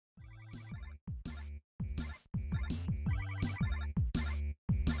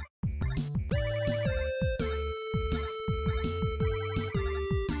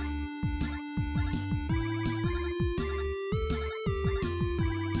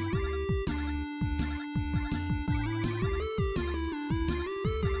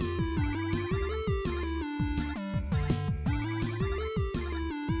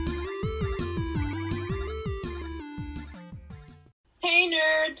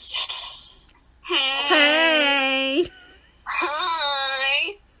friends. Hey!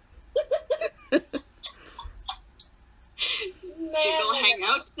 Hi! You go hang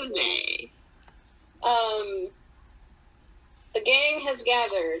out today. The gang has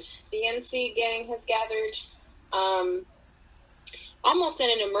gathered. The NC gang has gathered, almost in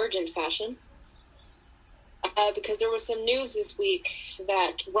an emergent fashion. Because there was some news this week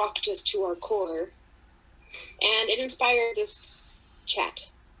that rocked us to our core. And it inspired this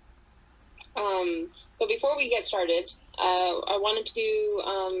chat. But before we get started, I wanted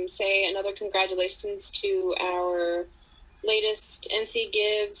to say another congratulations to our latest NC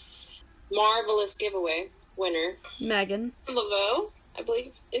Gives marvelous giveaway winner, Megan Laveau, I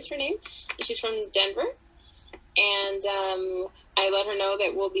believe is her name. She's from Denver. And I let her know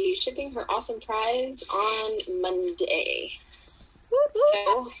that we'll be shipping her awesome prize on Monday. Whoop, whoop.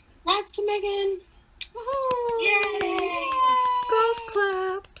 So, congrats to Megan. Yay! Golf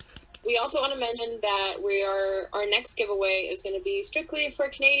claps. We also want to mention that our next giveaway is going to be strictly for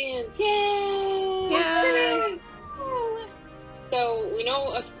Canadians. Yay! Yay! So we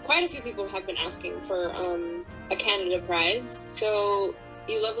know quite a few people have been asking for a Canada prize. So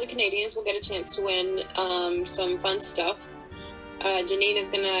you lovely Canadians will get a chance to win some fun stuff. Janine is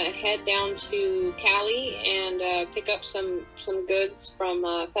going to head down to Cali and pick up some goods from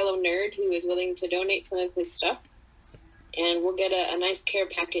a fellow nerd who is willing to donate some of his stuff. And we'll get a nice care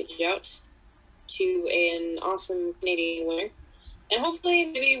package out to an awesome Canadian winner. And hopefully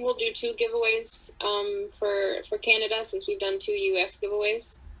maybe we'll do 2 giveaways for Canada, since we've done 2 U.S.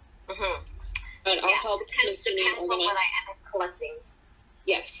 giveaways. Mm-hmm. But I'll help Depends on what I end up collecting.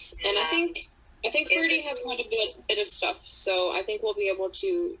 Yes, and I think Ferdy has quite a bit of stuff, so I think we'll be able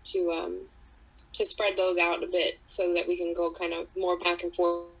to spread those out a bit so that we can go kind of more back and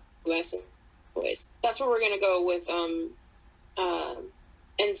forth U.S. giveaways. That's where we're going to go with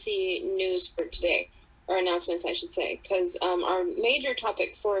NC news for today, or announcements, I should say, because our major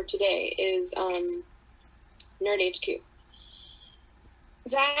topic for today is Nerd HQ.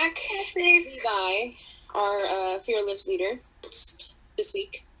 Zach and I, our fearless leader, this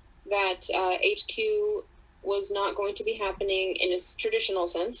week that HQ was not going to be happening in its traditional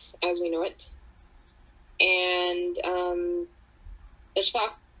sense, as we know it, and the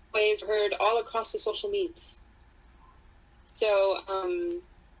shockwaves heard all across the social medias. So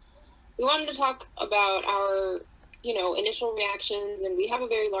we wanted to talk about our, initial reactions, and we have a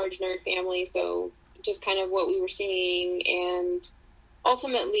very large nerd family, so just kind of what we were seeing, and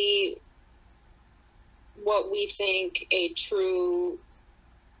ultimately what we think a true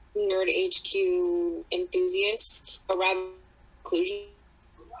Nerd HQ enthusiast arrived at the conclusion,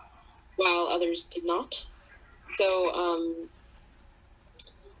 while others did not. So,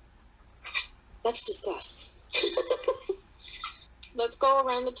 let's discuss. Let's go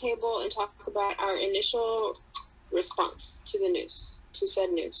around the table and talk about our initial response to the news, to said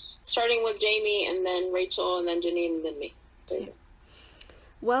news. Starting with Jamie, and then Rachel, and then Janine, and then me. There you go.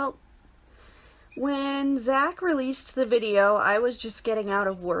 Well, when Zach released the video, I was just getting out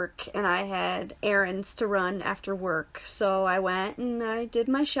of work, and I had errands to run after work. So I went and I did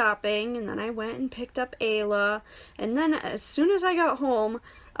my shopping, and then I went and picked up Ayla, and then as soon as I got home,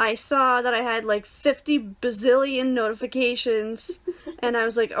 I saw that I had like 50 bazillion notifications, and I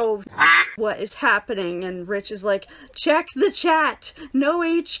was like, oh, what is happening? And Rich is like, check the chat, no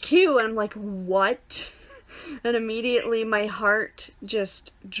HQ, and I'm like, what? And immediately my heart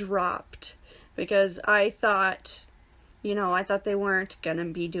just dropped, because I thought they weren't gonna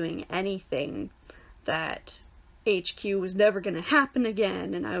be doing anything, that HQ was never gonna happen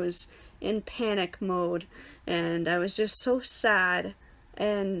again, and I was in panic mode, and I was just so sad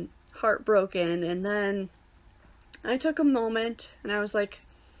and heartbroken. And then I took a moment and I was like,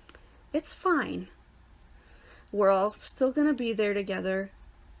 it's fine. We're all still gonna be there together.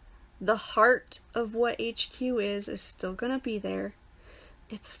 The heart of what HQ is still gonna be there.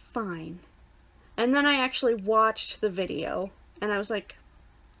 It's fine. And then I actually watched the video and I was like,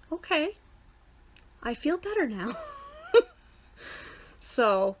 okay, I feel better now.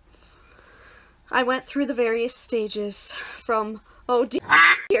 So I went through the various stages from, oh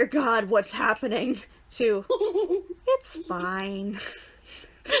dear God, what's happening, to, it's fine.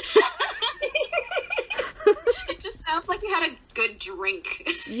 It just sounds like you had a good drink.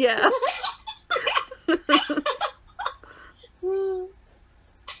 Yeah.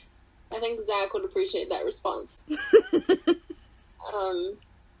 I think Zach would appreciate that response.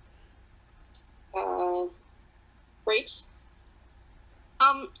 Rach?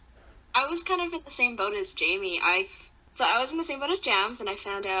 I was kind of in the same boat as Jamie. I was in the same boat as Jams, and I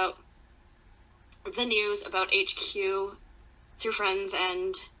found out the news about HQ through friends,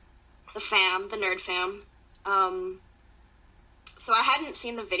 and the nerd fam. So I hadn't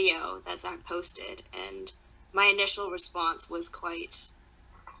seen the video that Zach posted, and my initial response was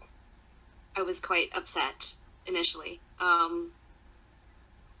I was quite upset initially. And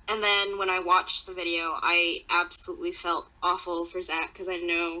then when I watched the video, I absolutely felt awful for Zach, because I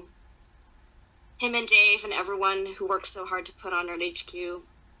know him and Dave and everyone who worked so hard to put on Nerd HQ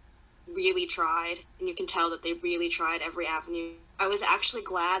really tried, and you can tell that they really tried every avenue. I was actually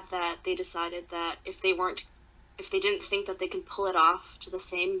glad that they decided that if they didn't think that they could pull it off to the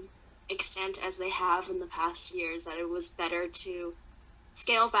same extent as they have in the past years, that it was better to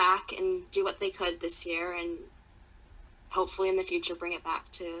scale back and do what they could this year, and hopefully in the future bring it back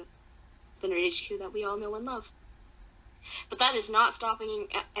to the Nerd HQ that we all know and love. But that is not stopping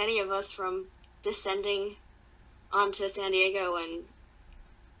any of us from descending onto San Diego and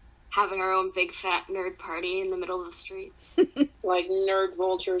having our own big fat nerd party in the middle of the streets. Like nerd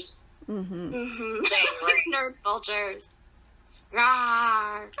vultures. Mm-hmm. Mm-hmm. Nerd vultures.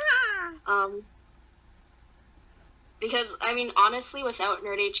 Rawr. Because, I mean, honestly, without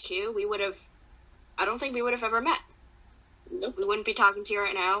Nerd HQ, I don't think we would have ever met. Nope. We wouldn't be talking to you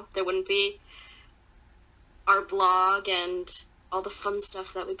right now. There wouldn't be our blog and all the fun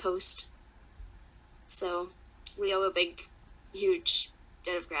stuff that we post. So we owe a big, huge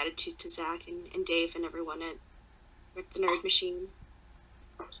debt of gratitude to Zach and Dave and everyone at the Nerd Machine.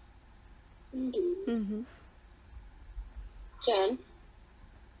 Mm-hmm. Jen?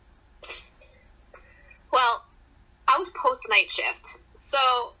 Well, I was post-night shift,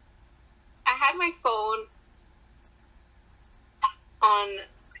 so I had my phone on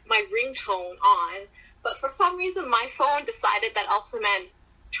my ringtone on, but for some reason my phone decided that also meant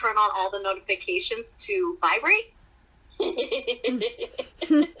turn on all the notifications to vibrate. We woke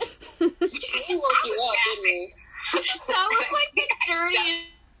you up, didn't we? That was like the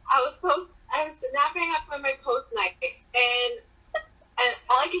dirtiest. I was napping up on my post nights, and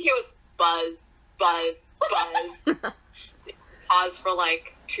all I could hear was buzz, buzz, buzz. Pause for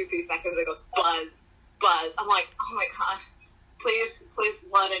like 2-3 seconds. It goes buzz, buzz. I'm like, oh my god, please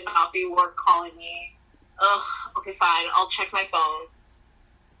let it not be work calling me. Ugh. Okay, fine. I'll check my phone.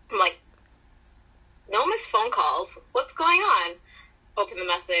 I'm like, no missed phone calls. What's going on? Open the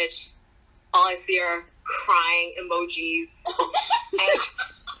message. All I see are crying emojis.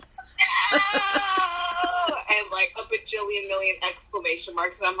 And like a bajillion million exclamation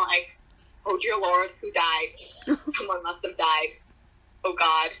marks. And I'm like, oh dear Lord, who died? Someone must have died. Oh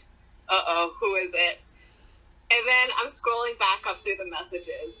God. Uh-oh, who is it? And then I'm scrolling back up through the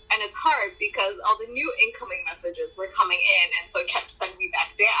messages. And it's hard because all the new incoming messages were coming in. And so it kept sending me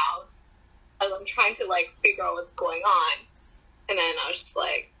back down as I'm trying to like figure out what's going on. And then I was just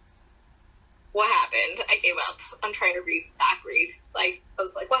like, what happened? I gave up. I'm trying to read. It's like, I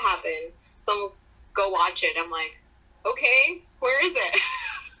was like, what happened? Someone go watch it. I'm like, okay, where is it?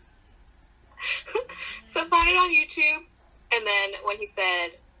 So I found it on YouTube. And then when he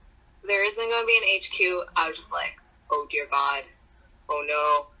said, there isn't going to be an HQ, I was just like, oh dear God. Oh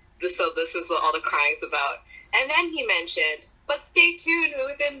no. This is what all the crying's about. And then he mentioned, but stay tuned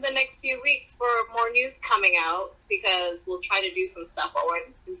within the next few weeks for more news coming out, because we'll try to do some stuff while we're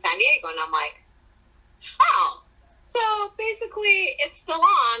in San Diego. And I'm like, oh, so basically it's still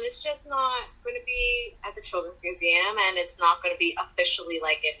on. It's just not going to be at the Children's Museum, and it's not going to be officially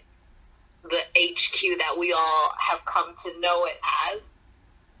like the HQ that we all have come to know it as.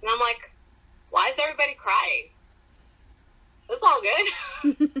 And I'm like, why is everybody crying? It's all good.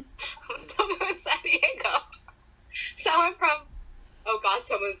 I'm still going to San Diego. So I went from, oh God,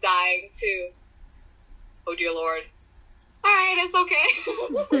 someone's dying, to, oh dear Lord. All right, it's okay.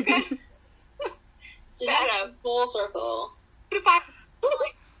 We're good. Full circle. Goodbye.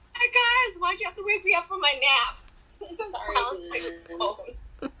 Like, hey guys, why'd you have to wake me up from my nap? Sounds like a phone.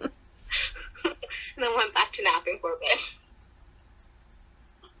 And then went back to napping for a bit.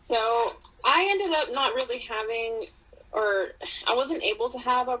 So I ended up not really having, or I wasn't able to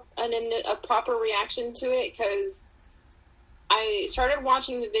have a proper reaction to it, because I started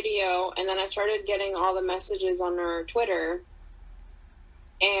watching the video and then I started getting all the messages on our Twitter,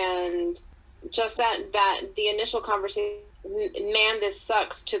 and just that the initial conversation, man, this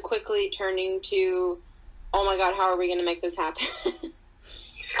sucks, to quickly turning to, oh my God, how are we going to make this happen?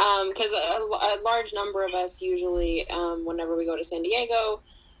 Because a large number of us usually, whenever we go to San Diego,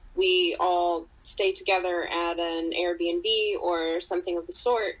 we all stay together at an Airbnb or something of the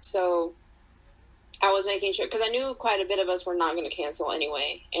sort. So I was making sure, because I knew quite a bit of us were not going to cancel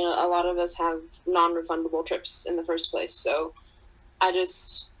anyway, and a lot of us have non-refundable trips in the first place. So I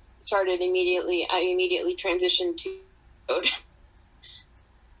just started immediately transitioned to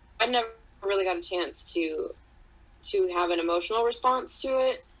I never really got a chance to have an emotional response to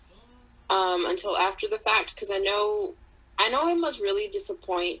it until after the fact, because I know it must really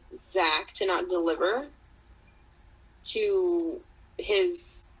disappoint Zach to not deliver to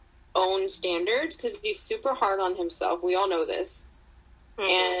his own standards, because he's super hard on himself. We all know this.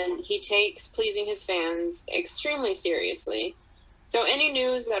 And he takes pleasing his fans extremely seriously. So any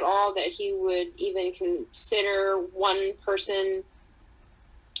news at all that he would even consider one person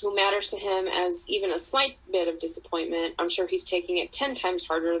who matters to him as even a slight bit of disappointment, I'm sure he's taking it 10 times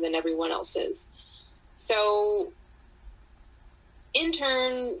harder than everyone else is. So in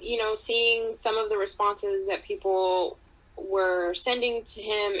turn, seeing some of the responses that people were sending to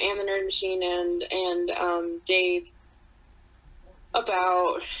him and the Nerd Machine and Dave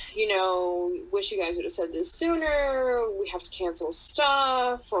about, wish you guys would have said this sooner, we have to cancel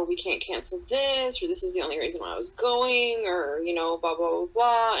stuff, or we can't cancel this, or this is the only reason why I was going, or, blah, blah, blah,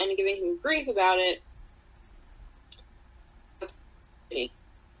 blah, and giving him grief about it.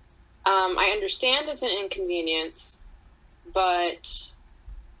 I understand it's an inconvenience, but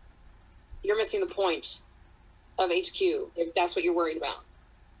you're missing the point of HQ, if that's what you're worried about,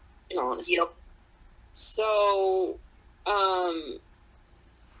 in all honesty. Yep. So,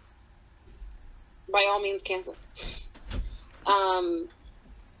 by all means, cancel. And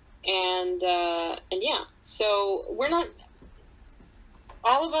yeah, so we're not,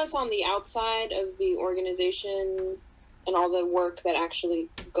 all of us on the outside of the organization and all the work that actually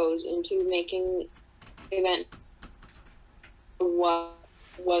goes into making the event, what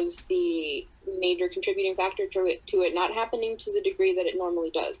was the major contributing factor to it not happening to the degree that it normally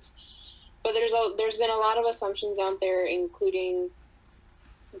does. But there's been a lot of assumptions out there, including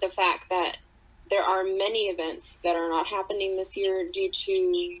the fact that there are many events that are not happening this year due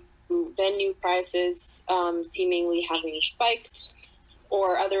to venue prices seemingly having spiked,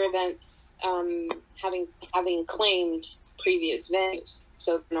 or other events having claimed previous venues,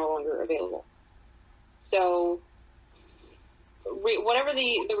 so they're no longer available. So whatever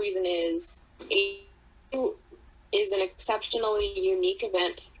the reason is, it is an exceptionally unique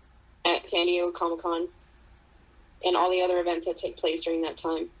event at San Diego Comic-Con and all the other events that take place during that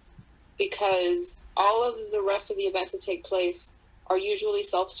time, because all of the rest of the events that take place are usually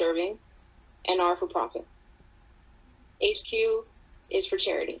self-serving and are for profit. HQ is for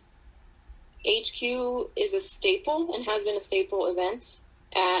charity. HQ is a staple and has been a staple event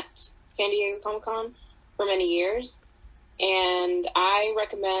at San Diego Comic-Con for many years, and I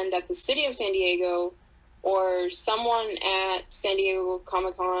recommend that the city of San Diego or someone at San Diego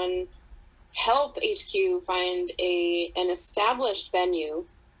Comic-Con help HQ find an established venue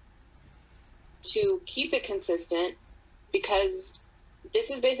to keep it consistent, because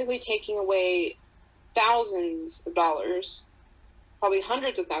this is basically taking away thousands of dollars, probably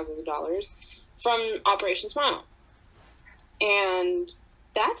hundreds of thousands of dollars, from Operation Smile. And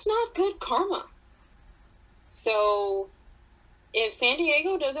that's not good karma. So if San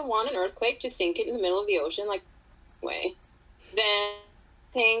Diego doesn't want an earthquake to sink it in the middle of the ocean, like, way, then I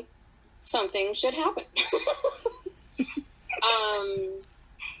think something should happen.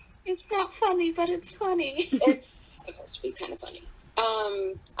 It's not funny, but it's funny. It's supposed to be kind of funny.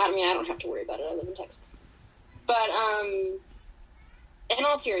 I don't have to worry about it. I live in Texas. But, in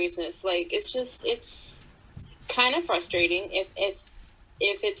all seriousness, it's kind of frustrating if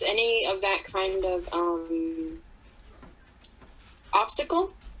it's any of that kind of,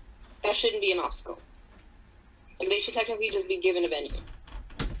 obstacle. That shouldn't be an obstacle. They should technically just be given a venue,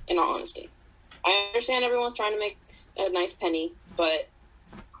 in all honesty. I understand everyone's trying to make a nice penny, but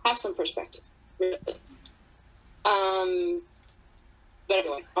have some perspective, really. But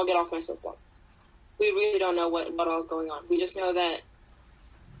anyway, I'll get off my soapbox. We really don't know what all is going on. We just know that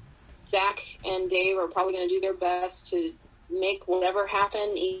Zach and Dave are probably going to do their best to make whatever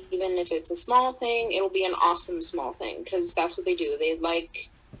happen, even if it's a small thing. It'll be an awesome small thing, because that's what they do. They like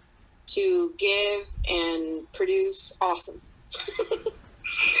to give and produce awesome.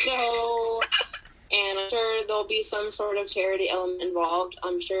 So, and I'm sure there'll be some sort of charity element involved.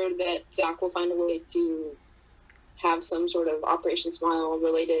 I'm sure that Zach will find a way to have some sort of Operation Smile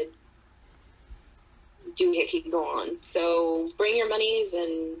related doohickey go on. So bring your monies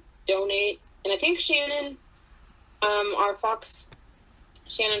and donate. And I think Shannon, our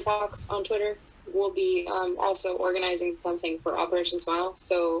Shannon Fox on Twitter, will be also organizing something for Operation Smile.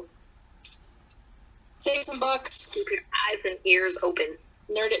 So save some bucks. Keep your eyes and ears open.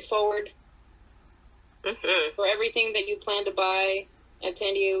 Nerd it forward. Mm-hmm. For everything that you plan to buy at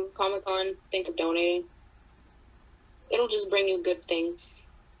San Diego Comic-Con, think of donating. It'll just bring you good things.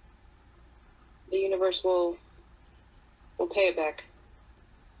 The universe will pay it back.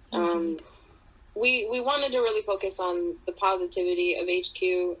 We wanted to really focus on the positivity of HQ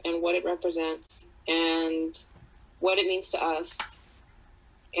and what it represents and what it means to us.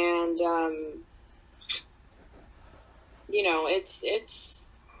 And, you know, it's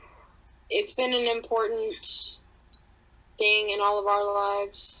been an important thing in all of our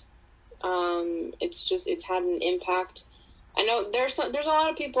lives. It's had an impact. I know there's a lot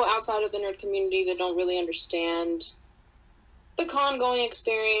of people outside of the nerd community that don't really understand the con-going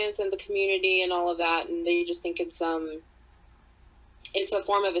experience and the community and all of that, and they just think it's a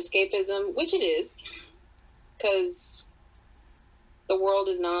form of escapism, which it is, because the world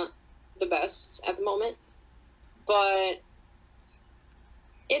is not the best at the moment. But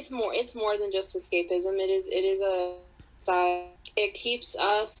it's more than just escapism. It is a style. It keeps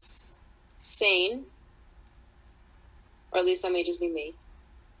us sane, or at least that may just be me.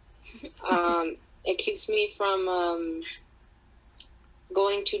 It keeps me from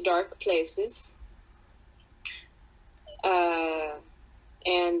going to dark places, and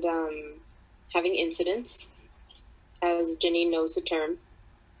having incidents, as Jenny knows the term.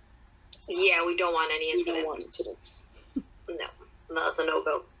 Yeah, we don't want any incidents. We don't want incidents. No, that's a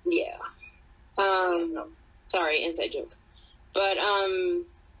no-go. Yeah. Sorry, inside joke. But,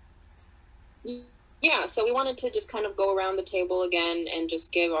 yeah, so we wanted to just kind of go around the table again and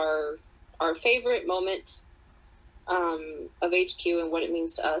just give our favorite moment of HQ and what it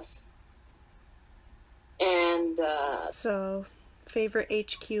means to us. And, So, favorite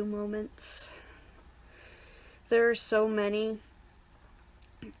HQ moments. There are so many.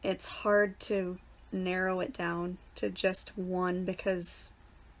 It's hard to narrow it down to just one because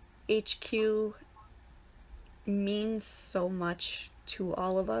HQ means so much to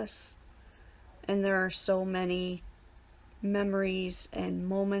all of us. And there are so many memories and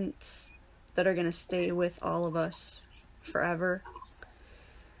moments that are going to stay with all of us forever.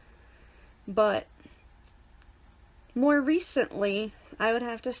 But more recently, I would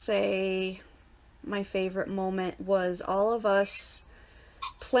have to say my favorite moment was all of us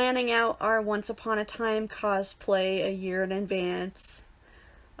planning out our Once Upon a Time cosplay a year in advance,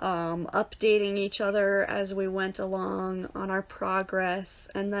 updating each other as we went along on our progress,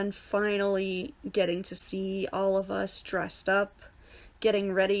 and then finally getting to see all of us dressed up,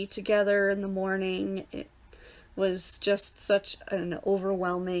 getting ready together in the morning. It was just such an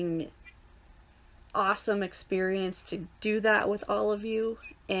overwhelming, awesome experience to do that with all of you.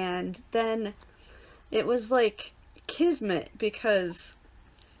 And then it was like kismet, because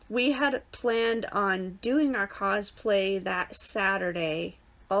we had planned on doing our cosplay that Saturday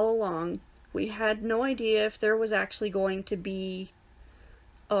all along. We had no idea if there was actually going to be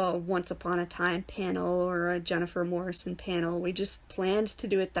a Once Upon a Time panel or a Jennifer Morrison panel. We just planned to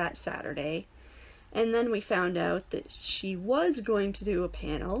do it that Saturday. And then we found out that she was going to do a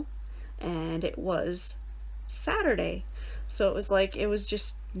panel, and it was Saturday. So it was like, it was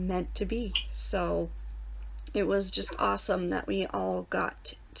just meant to be. So it was just awesome that we all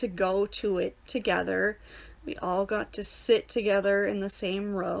got to go to it together. We all got to sit together in the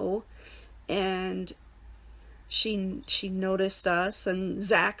same row, and she noticed us, and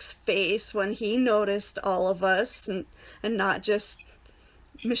Zach's face when he noticed all of us, and not just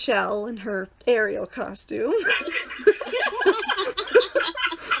Michelle in her Ariel costume.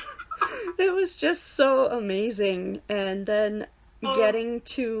 It was just so amazing. And then getting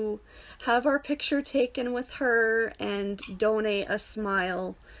to have our picture taken with her and donate a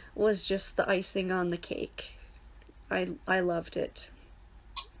smile was just the icing on the cake. I loved it.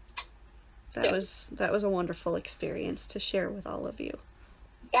 That was a wonderful experience to share with all of you.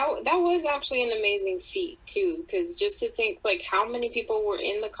 That was actually an amazing feat too, because just to think like how many people were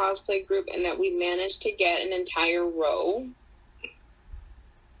in the cosplay group and that we managed to get an entire row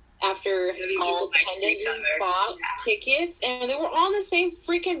after people independently bought tickets, and they were all in the same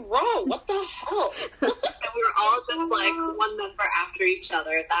freaking row. What the hell? And we were all just like one number after each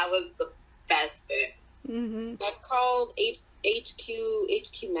other. That was the best bit. Mm-hmm. That's called HQ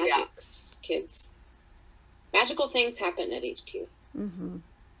Magics, kids. Magical things happen at HQ. Mm-hmm.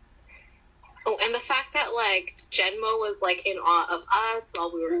 Oh, and the fact that like Genmo was like in awe of us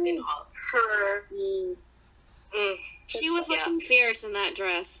while we were in awe of her. She was looking fierce in that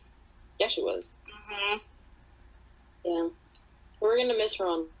dress. Yeah, she was. Mm-hmm. Yeah. We're gonna miss her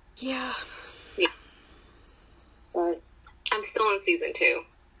on. Yeah. But I'm still in season 2.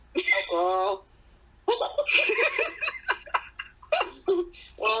 Oh, girl.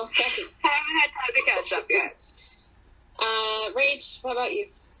 Well, catch it. I haven't had time to catch up yet. Rach, what about you?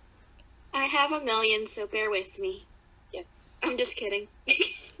 I have a million, so bear with me. Yeah. I'm just kidding.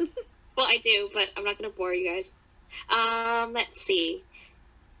 Well, I do, but I'm not going to bore you guys. Let's see.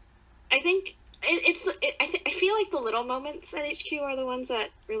 feel like the little moments at HQ are the ones that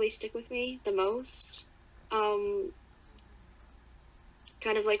really stick with me the most. Kind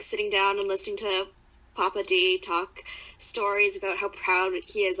of like sitting down and listening to Papa D talk stories about how proud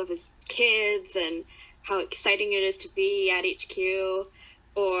he is of his kids and how exciting it is to be at HQ,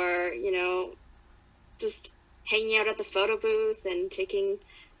 or, you know, just hanging out at the photo booth and taking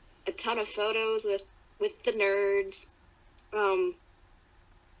a ton of photos with the nerds.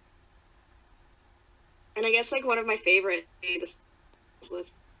 And I guess, like, one of my favorite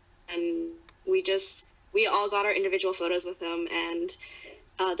was, and we all got our individual photos with them, and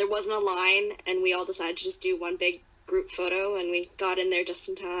there wasn't a line, and we all decided to just do one big group photo, and we got in there just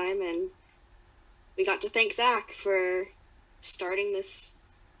in time, and we got to thank Zach for starting this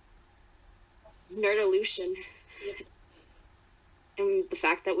nerdolution. Yep. And the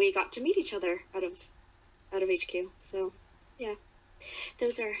fact that we got to meet each other out of HQ. So, yeah,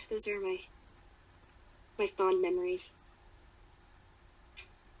 those are my fond memories.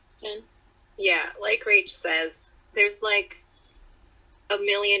 10. Yeah, like Rach says, there's like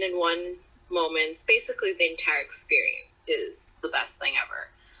 1,000,001 moments. Basically, the entire experience is the best thing ever.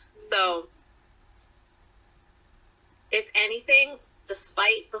 So, if anything,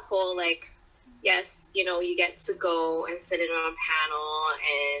 despite the whole, like, yes, you know, you get to go and sit in on a panel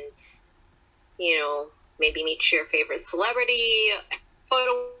and, you know, maybe meet your favorite celebrity,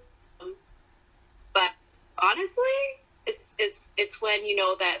 photo. But honestly, it's when you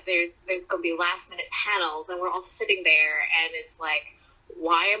know that there's gonna be last minute panels and we're all sitting there and it's like,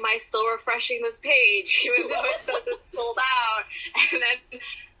 why am I still refreshing this page even though it says it's sold out? And then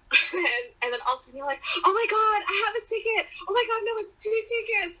all of a sudden you're like, oh my god, I have a ticket! Oh my god, no, it's 2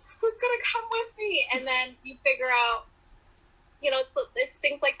 tickets! Who's gonna come with me? And then you figure out, you know, it's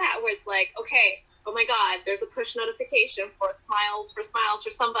things like that where it's like, okay, oh my god, there's a push notification for smiles for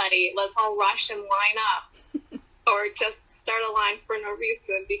somebody. Let's all rush and line up. Or just start a line for no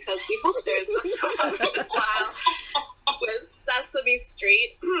reason because we hope there's a smile with Sesame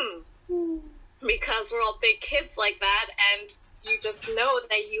Street. Because we're all big kids like that, and you just know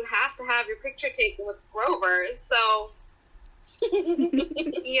that you have to have your picture taken with Grover. So,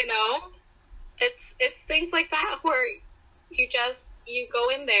 you know, it's things like that where you go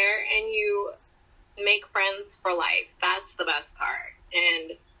in there and you make friends for life. That's the best part.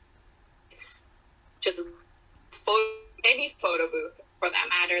 And it's just any photo booth for that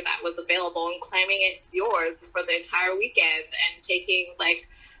matter that was available and claiming it's yours for the entire weekend and taking like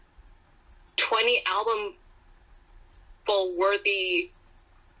 20 album full worthy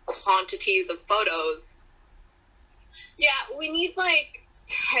quantities of photos. Yeah, we need like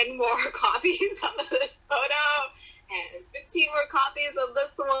 10 more copies of this photo and 15 more copies of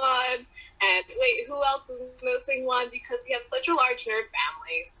this one. And wait, who else is missing one? Because you have such a large nerd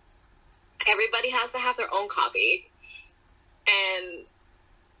family. Everybody has to have their own copy. And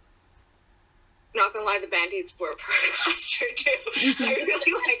not gonna lie, the Band-Aids were pretty last year too. I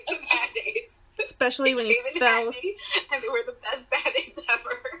really like the Band-Aids. Especially when you fell. And they were the best Band-Aids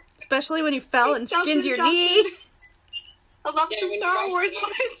ever. Especially when you fell and skinned your knee. I love the Star Wars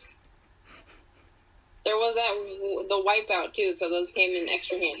ones. There was the wipeout too, so those came in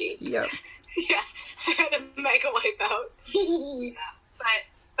extra handy. Yep. Yeah, I had a mega wipeout. Yeah,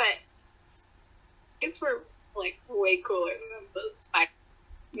 but it's were like way cooler than the Spider.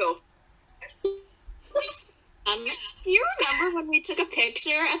 No. Do you remember when we took a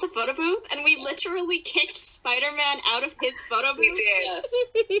picture at the photo booth and we literally kicked Spider-Man out of his photo booth? We did. Yes.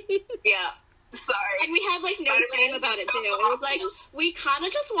 Yeah. Sorry. And we had like no shame about it too. It was like, we kind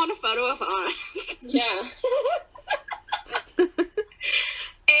of just want a photo of us. Yeah. And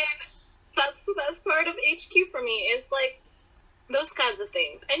that's the best part of HQ for me is like those kinds of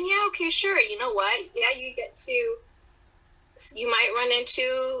things. And yeah, okay, sure. You know what? Yeah, you might run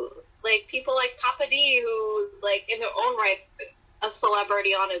into like people like Papa D, who's like in their own right a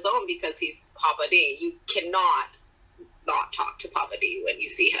celebrity on his own because he's Papa D. You cannot not talk to Papa D when you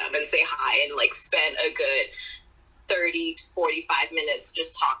see him and say hi and like spend a good 30 to 45 minutes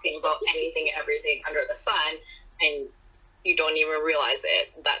just talking about anything and everything under the sun, and you don't even realize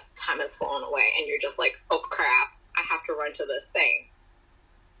it. That time has fallen away and you're just like, oh crap, I have to run to this thing.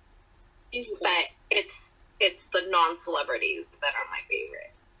 But it's the non-celebrities that are my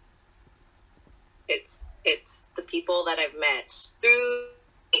favorite. It's the people that I've met through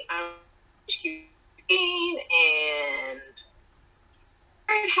HQ and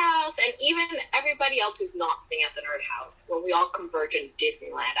Nerd House, and even everybody else who's not staying at the Nerd House, when we all converge in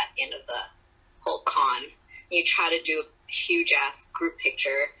Disneyland at the end of the whole con. You try to do a huge ass group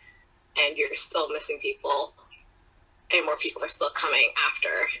picture and you're still missing people. and more people are still coming after,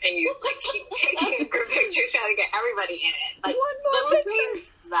 and you like keep taking a group picture trying to get everybody in it. Like, One more those picture. things,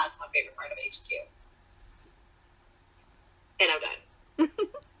 that's my favorite part of HQ. And I'm done.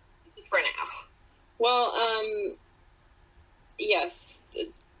 For now. Well, yes,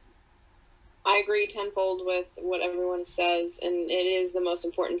 I agree tenfold with what everyone says, and it is the most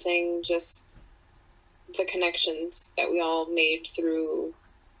important thing, just the connections that we all made through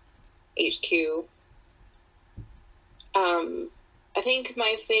HQ. I think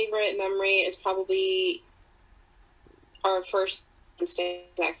my favorite memory is probably our first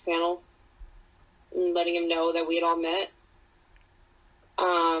Zach's panel, and letting him know that we had all met.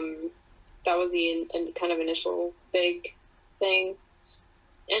 That was the kind of initial big thing.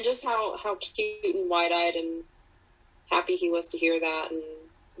 And just how cute and wide-eyed and happy he was to hear that. And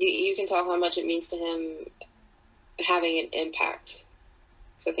you can tell how much it means to him having an impact.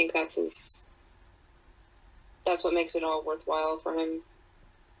 So I think that's what makes it all worthwhile for him.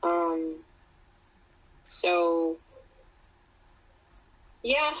 So,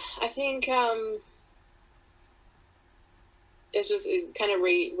 yeah, I think it's just kind of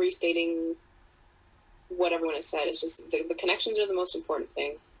restating what everyone has said. It's just the connections are the most important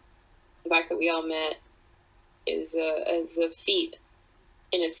thing. The fact that we all met is a feat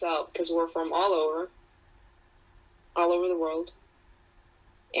in itself, because we're from all over the world,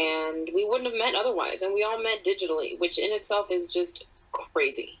 and we wouldn't have met otherwise. And we all met digitally, which in itself is just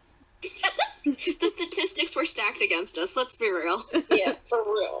crazy. The statistics were stacked against us, let's be real. Yeah, for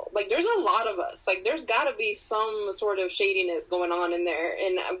real. Like, there's a lot of us. Like, there's got to be some sort of shadiness going on in there,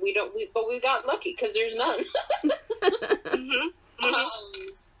 and but we got lucky because there's none.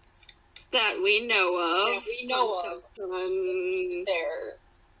 That we know of. That we know of. Dun. There.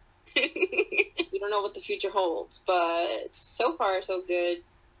 We don't know what the future holds, but so far so good,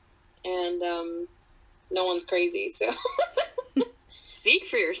 and no one's crazy. So speak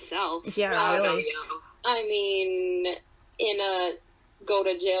for yourself. Yeah, really. I mean, in a go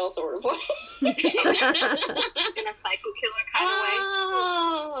to jail sort of way. In a psycho killer kind of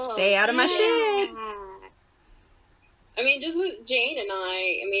way. Stay out of my shit. I mean, just with Jane and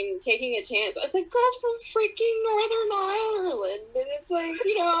I mean, taking a chance. It's like, girls from freaking Northern Ireland. And it's like,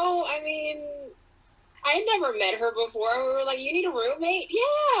 I mean, I had never met her before. We were like, you need a roommate?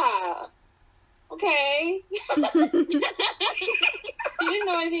 Yeah. Okay. She didn't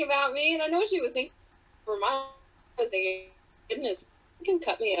know anything about me, and I know she was thinking for my... I was thinking, goodness, you can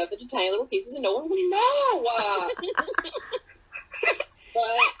cut me up into tiny little pieces and no one will know.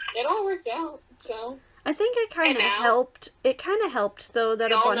 But it all worked out, so... I think it kind of helped. It kind of helped, though,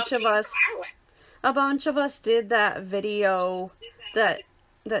 that a bunch of us did that video that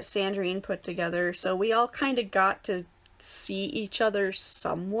Sandrine put together. So we all kind of got to see each other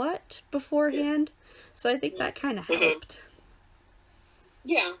somewhat beforehand. So I think that kind of helped.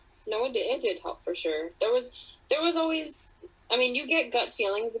 Yeah, no, it did help for sure. There was always, I mean, you get gut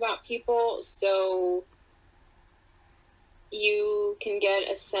feelings about people, so you can get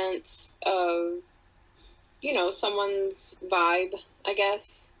a sense of, someone's vibe, I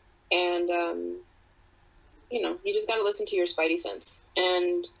guess. And, you just got to listen to your spidey sense.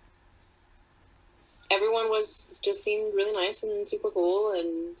 And everyone seemed really nice and super cool,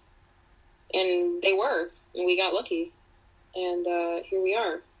 and they were, and we got lucky. And here we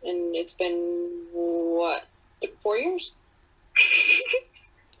are. And it's been, 4 years?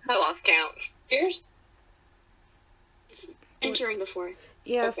 I lost count. Years? Entering the 4th.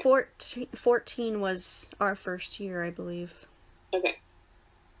 Yeah, Okay. 14 was our first year, I believe. Okay.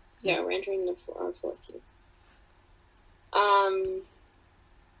 Yeah, we're entering our 4th year.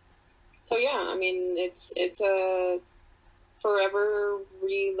 So yeah, I mean, it's a forever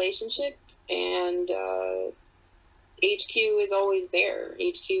relationship, and HQ is always there.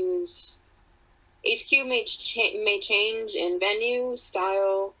 HQ may change in venue,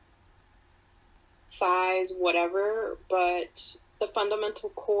 style, size, whatever, but the fundamental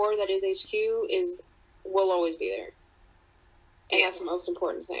core that is HQ will always be there, and that's the most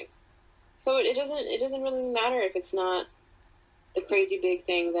important thing. So it doesn't really matter if it's not the crazy big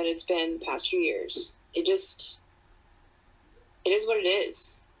thing that it's been the past few years. It is what it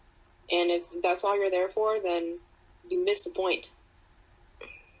is, and if that's all you're there for, then you missed the point.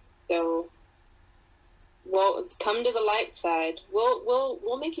 So, well, come to the light side.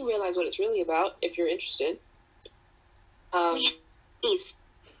 We'll make you realize what it's really about if you're interested. Please.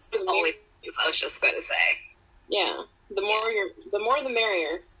 Always, I was just going to say. Yeah, the more the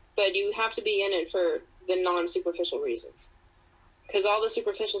merrier. But you have to be in it for the non-superficial reasons, because all the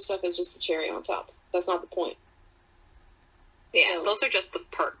superficial stuff is just the cherry on top. That's not the point. Yeah, So, those are just the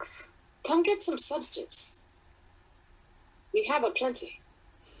perks. come get some substance. we have a plenty.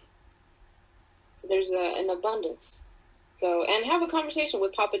 There's an abundance. So, and have a conversation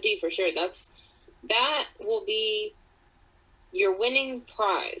with Papa D for sure. That will be your winning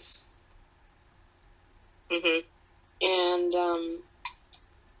prize. Mm-hmm. And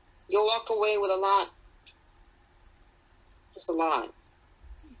you'll walk away with a lot. Just a lot.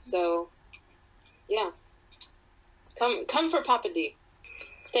 So, yeah. Come for Papa D.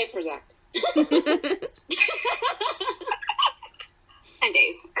 Stay for Zach. And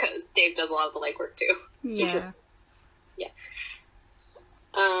Dave, because Dave does a lot of the legwork too. Yeah. Yes.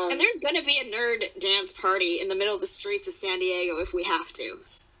 And there's gonna be a nerd dance party in the middle of the streets of San Diego if we have to.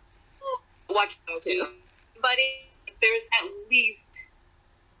 Watch out too. But there's at least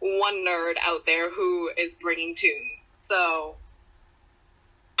one nerd out there who is bringing tunes. So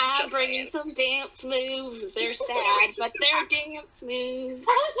I'm bringing some dance moves. They're sad, but they're dance moves.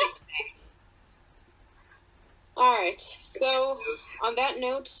 All right. So, on that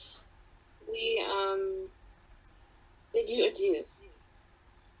note, we bid you adieu,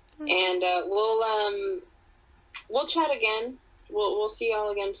 and we'll chat again. We'll see y'all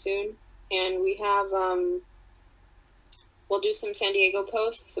again soon, and we have we'll do some San Diego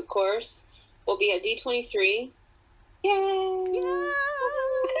posts, of course. We'll be at D23. Yay!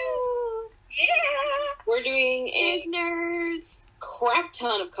 yeah, We're doing a nerds. crap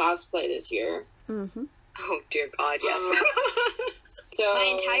ton of cosplay this year. Mm-hmm. oh dear God, yes. So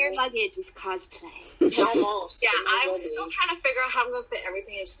My entire luggage is cosplay. almost. Yeah, I'm Already. still trying to figure out how I'm going to fit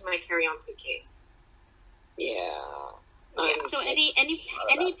everything into my carry-on suitcase. Yeah. So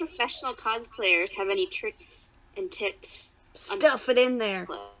any professional cosplayers have any tricks and tips? Stuff it in there.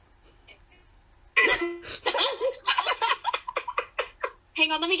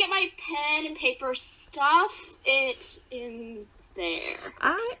 Hang on, let me get my pen and paper. Stuff it in there.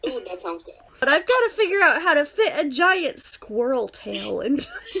 Ooh, that sounds good. But I've got to figure out how to fit a giant squirrel tail into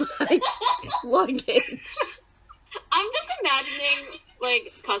my luggage. I'm just imagining,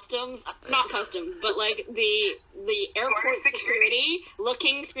 like, not customs, but, like, the airport security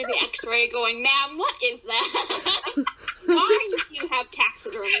looking through the x-ray going, ma'am, what is that? Why do you have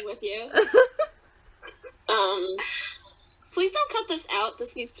taxidermy with you? Please don't cut this out.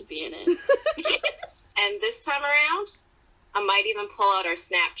 This needs to be in it. And this time around, I might even pull out our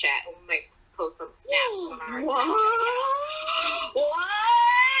Snapchat and we might post some snaps on our What? What?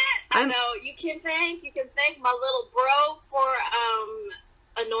 I know, you can thank my little bro for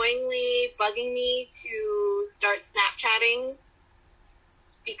annoyingly bugging me to start Snapchatting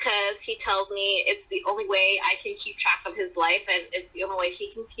because he tells me it's the only way I can keep track of his life and it's the only way he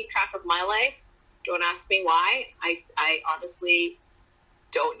can keep track of my life. Don't ask me why. I honestly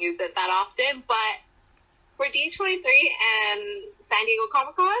don't use it that often, but for D23 and San Diego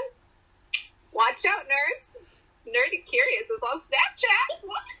Comic-Con, watch out, nerds. Nerdy Curious is on Snapchat.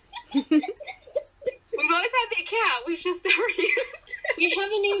 We've always had the account. We've just never used it. We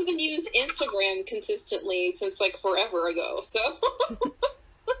haven't even used Instagram consistently since like forever ago. So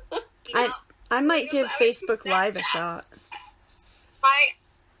I might give Facebook Live a shot. My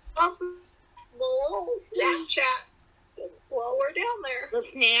little Snapchat while we're down there. The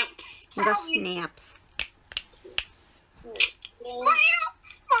snaps. The snaps.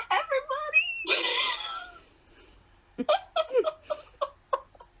 For everybody.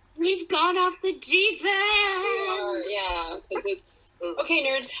 We've gone off the deep end. yeah, because it's okay,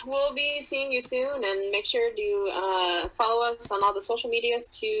 nerds. We'll be seeing you soon, and make sure to follow us on all the social medias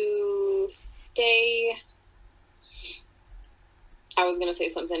to stay. I was gonna say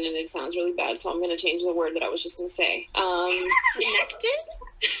something and it sounds really bad, so I'm gonna change the word that I was just gonna say. Connected?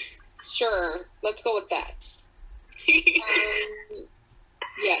 Sure, let's go with that.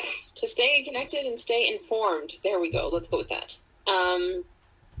 Yes, to stay connected and stay informed. There we go. Let's go with that.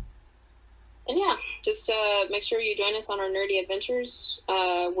 And yeah, just make sure you join us on our nerdy adventures.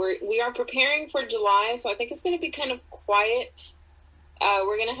 We are preparing for July, so I think it's going to be kind of quiet.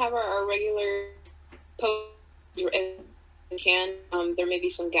 We're going to have our regular post as we can. There may be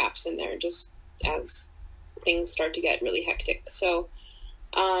some gaps in there just as things start to get really hectic. So,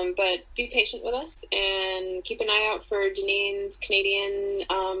 but be patient with us and keep an eye out for Janine's Canadian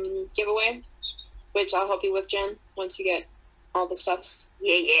giveaway, which I'll help you with, Jen, once you get all the stuffs.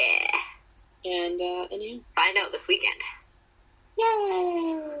 Yeah. And yeah. Find out this weekend.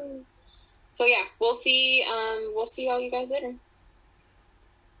 Yay! So yeah, we'll see all you guys later.